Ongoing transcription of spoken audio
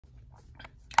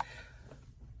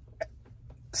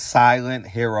Silent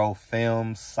Hero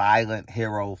Films, Silent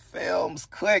Hero Films.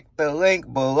 Click the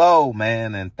link below,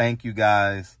 man. And thank you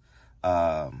guys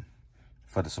for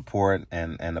the support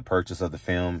and the purchase of the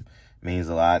film. It means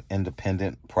a lot.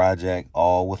 Independent project,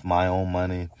 all with my own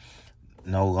money.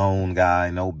 No loan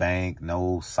guy, no bank,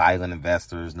 no silent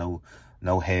investors, no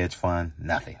hedge fund,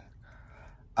 nothing.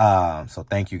 So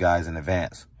thank you guys in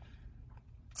advance.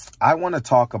 I want to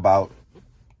talk about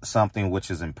something which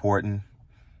is important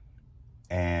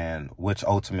and which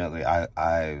ultimately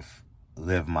I've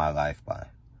lived my life by.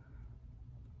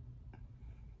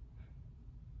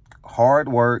 Hard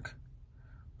work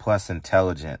plus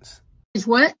intelligence. Is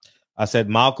what? I said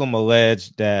Malcolm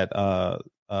alleged that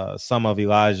some of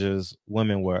Elijah's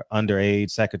women were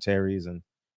underage secretaries, and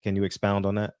can you expound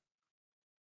on that?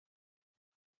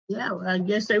 Yeah, well, I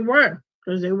guess they were,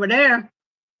 because they were there.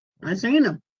 I seen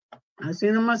them. I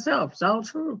seen them myself. It's all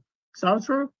true. It's all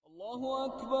true.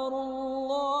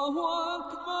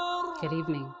 Good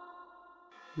evening,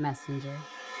 messenger.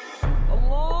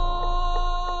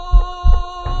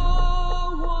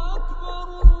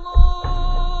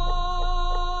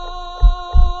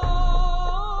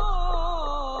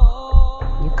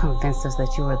 You convinced us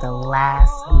that you were the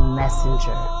last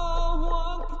messenger.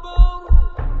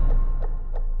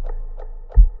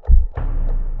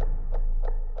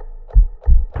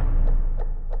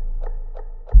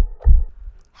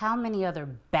 How many other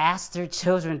bastard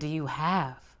children do you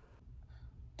have?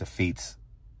 Defeats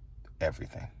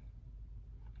everything.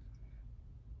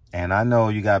 And I know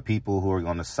you got people who are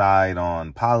going to side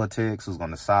on politics, who's going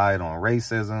to side on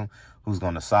racism, who's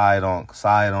going to side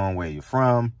on where you're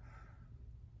from.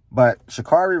 But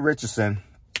Sha'Carri Richardson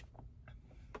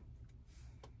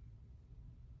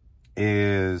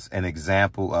is an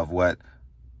example of what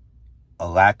a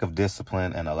lack of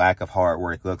discipline and a lack of hard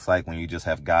work looks like when you just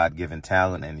have God-given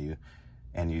talent and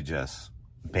you just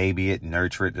baby it,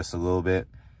 nurture it just a little bit,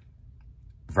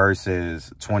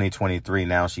 versus 2023.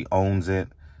 Now she owns it.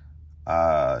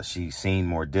 She's seen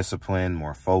more discipline,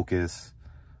 more focus.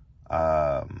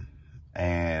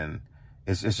 And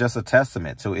it's just a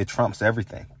testament to it trumps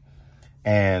everything.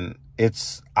 And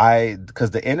because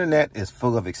the internet is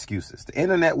full of excuses. The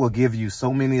internet will give you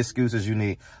so many excuses you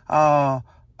need.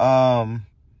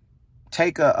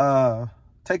 Take a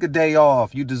day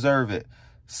off. You deserve it.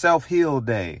 Self-heal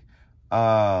day.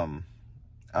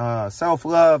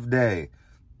 Self-love day.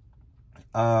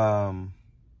 Go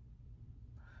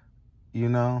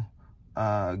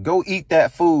eat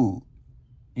that food.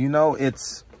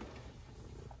 It's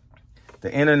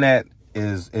the internet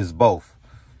is both.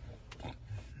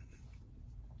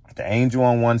 The angel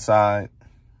on one side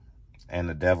and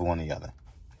the devil on the other,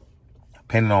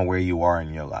 depending on where you are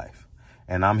in your life.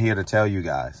 And I'm here to tell you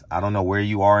guys, I don't know where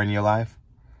you are in your life.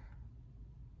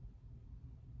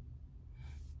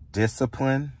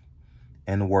 Discipline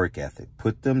and work ethic,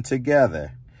 put them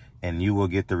together and you will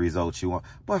get the results you want.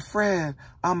 But Fred,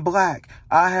 I'm black.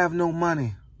 I have no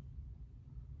money.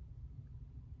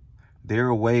 There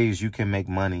are ways you can make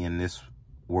money in this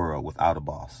world without a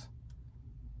boss.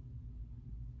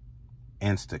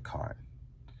 Instacart,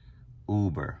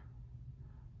 Uber,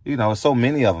 so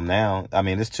many of them now. I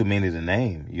mean, it's too many to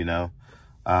name,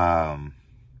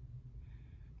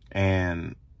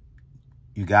 and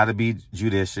you got to be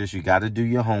judicious. You got to do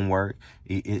your homework.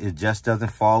 It just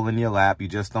doesn't fall in your lap. You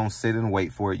just don't sit and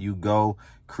wait for it. You go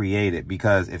create it.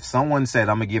 Because if someone said,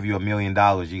 I'm going to give you $1 million,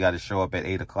 you got to show up at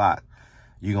 8 o'clock.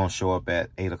 You're going to show up at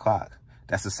 8 o'clock.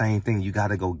 That's the same thing. You got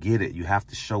to go get it. You have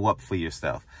to show up for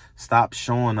yourself. Stop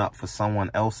showing up for someone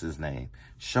else's name.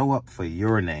 Show up for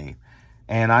your name.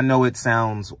 And I know it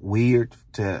sounds weird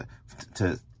to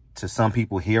some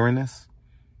people hearing this,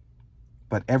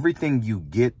 but everything you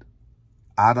get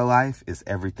out of life is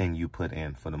everything you put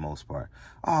in for the most part.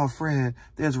 Oh, Fred,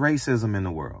 there's racism in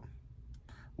the world.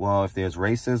 Well, if there's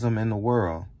racism in the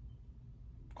world,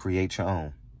 create your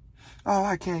own. Oh,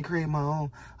 I can't create my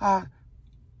own.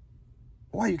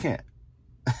 Why you can't?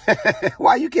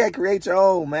 Why you can't create your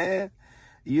own, man?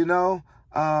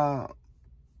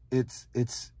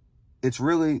 It's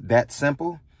really that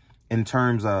simple in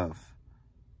terms of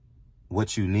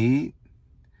what you need.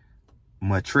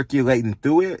 Matriculating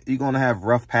through it, you're going to have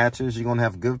rough patches. You're going to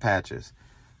have good patches.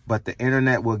 But the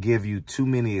internet will give you too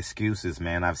many excuses,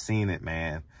 man. I've seen it,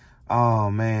 man. Oh,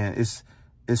 man, it's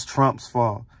Trump's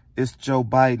fault. It's Joe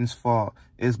Biden's fault.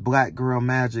 It's Black Girl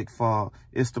Magic's fault.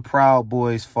 It's the Proud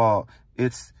Boys' fault.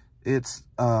 It's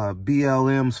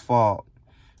BLM's fault.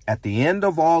 At the end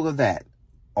of all of that,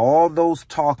 all those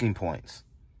talking points,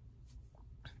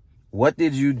 what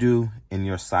did you do in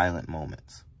your silent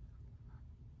moments?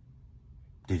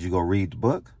 Did you go read the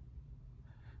book?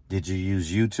 Did you use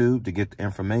YouTube to get the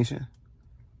information?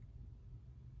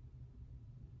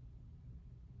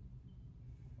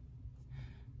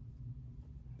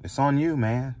 It's on you,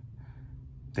 man.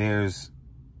 It's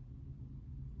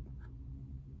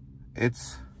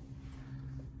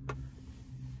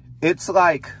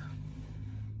like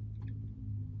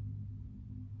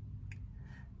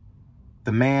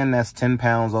the man that's 10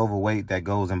 pounds overweight that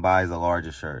goes and buys a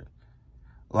larger shirt.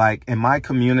 Like in my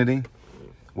community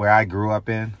where I grew up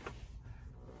in,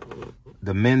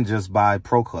 the men just buy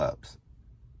pro clubs.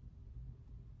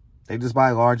 They just buy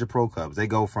larger pro clubs. They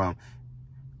go from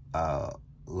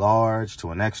large to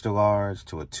an extra large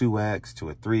to a 2X to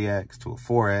a 3X to a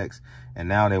 4X, and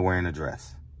now they're wearing a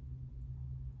dress.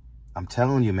 I'm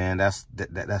telling you, man, that's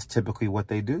typically what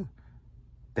they do.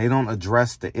 They don't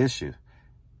address the issue.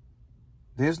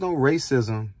 There's no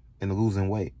racism in losing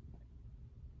weight.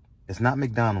 It's not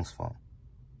McDonald's fault.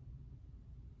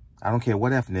 I don't care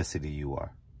what ethnicity you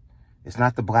are. It's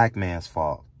not the black man's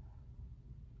fault.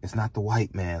 It's not the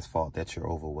white man's fault that you're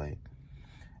overweight.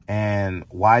 And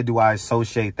why do I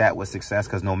associate that with success?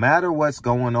 Because no matter what's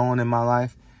going on in my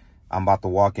life, I'm about to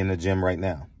walk in the gym right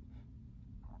now.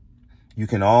 You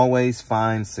can always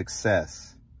find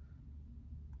success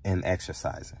in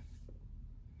exercising.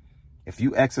 If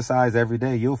you exercise every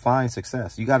day, you'll find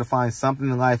success. You got to find something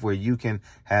in life where you can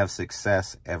have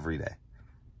success every day.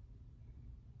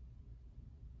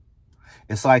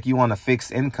 It's like you want a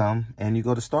fixed income and you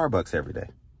go to Starbucks every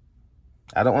day.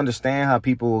 I don't understand how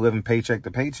people will live in paycheck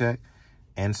to paycheck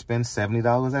and spend $70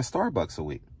 at Starbucks a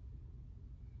week.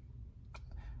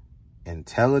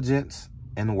 Intelligence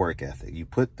and work ethic. You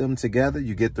put them together,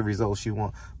 you get the results you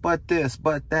want. But this,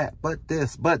 but that, but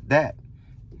this, but that.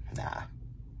 Nah.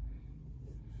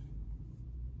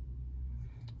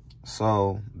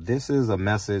 So this is a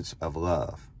message of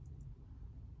love.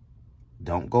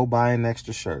 Don't go buy an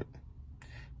extra shirt.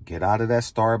 Get out of that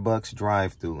Starbucks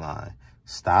drive-thru line.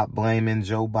 Stop blaming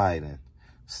Joe Biden.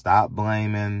 Stop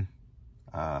blaming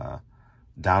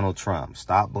Donald Trump.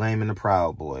 Stop blaming the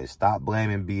Proud Boys. Stop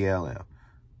blaming BLM.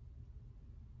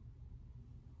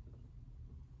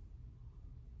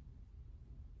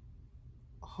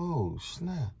 Oh,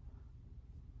 snap.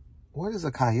 What is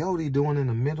a coyote doing in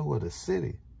the middle of the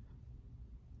city?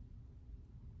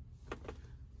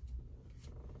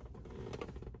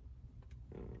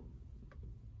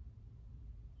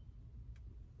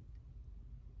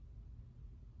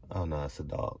 Oh, no, it's a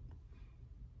dog.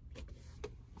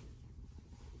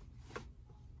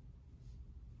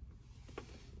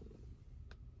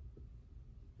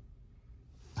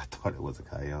 I thought it was a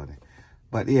coyote.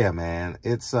 But yeah, man,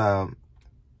 it's on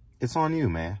you,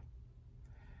 man.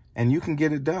 And you can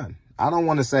get it done. I don't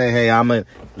want to say, hey, I'm a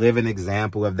living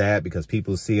example of that because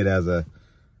people see it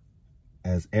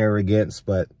as arrogance,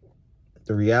 but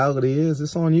the reality is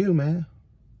it's on you, man.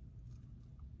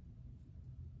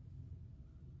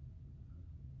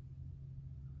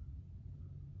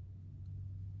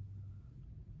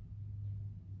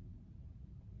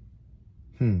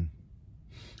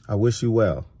 I wish you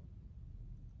well.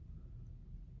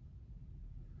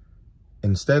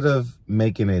 Instead of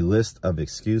making a list of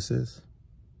excuses,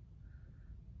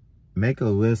 make a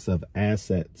list of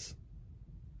assets.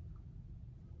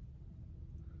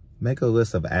 Make a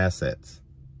list of assets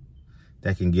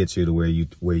that can get you to where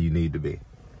you need to be.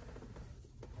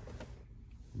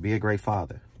 Be a great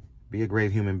father. Be a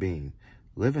great human being.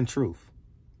 Live in truth.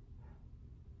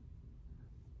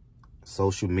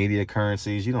 Social media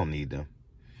currencies, you don't need them.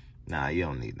 Nah, you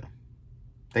don't need them.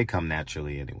 They come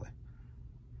naturally anyway.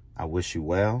 I wish you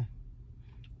well,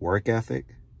 work ethic,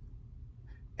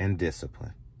 and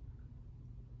discipline.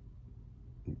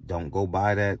 Don't go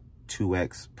buy that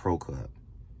 2X Pro Club.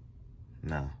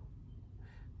 No.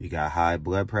 You got high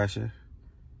blood pressure.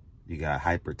 You got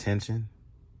hypertension.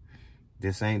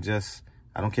 This ain't just,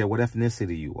 I don't care what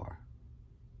ethnicity you are.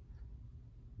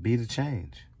 Be the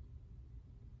change.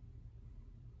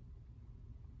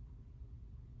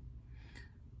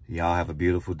 Y'all have a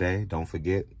beautiful day. Don't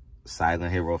forget,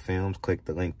 Silent Hero Films. Click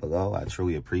the link below. I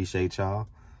truly appreciate y'all.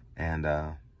 And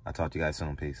I'll talk to you guys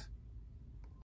soon. Peace.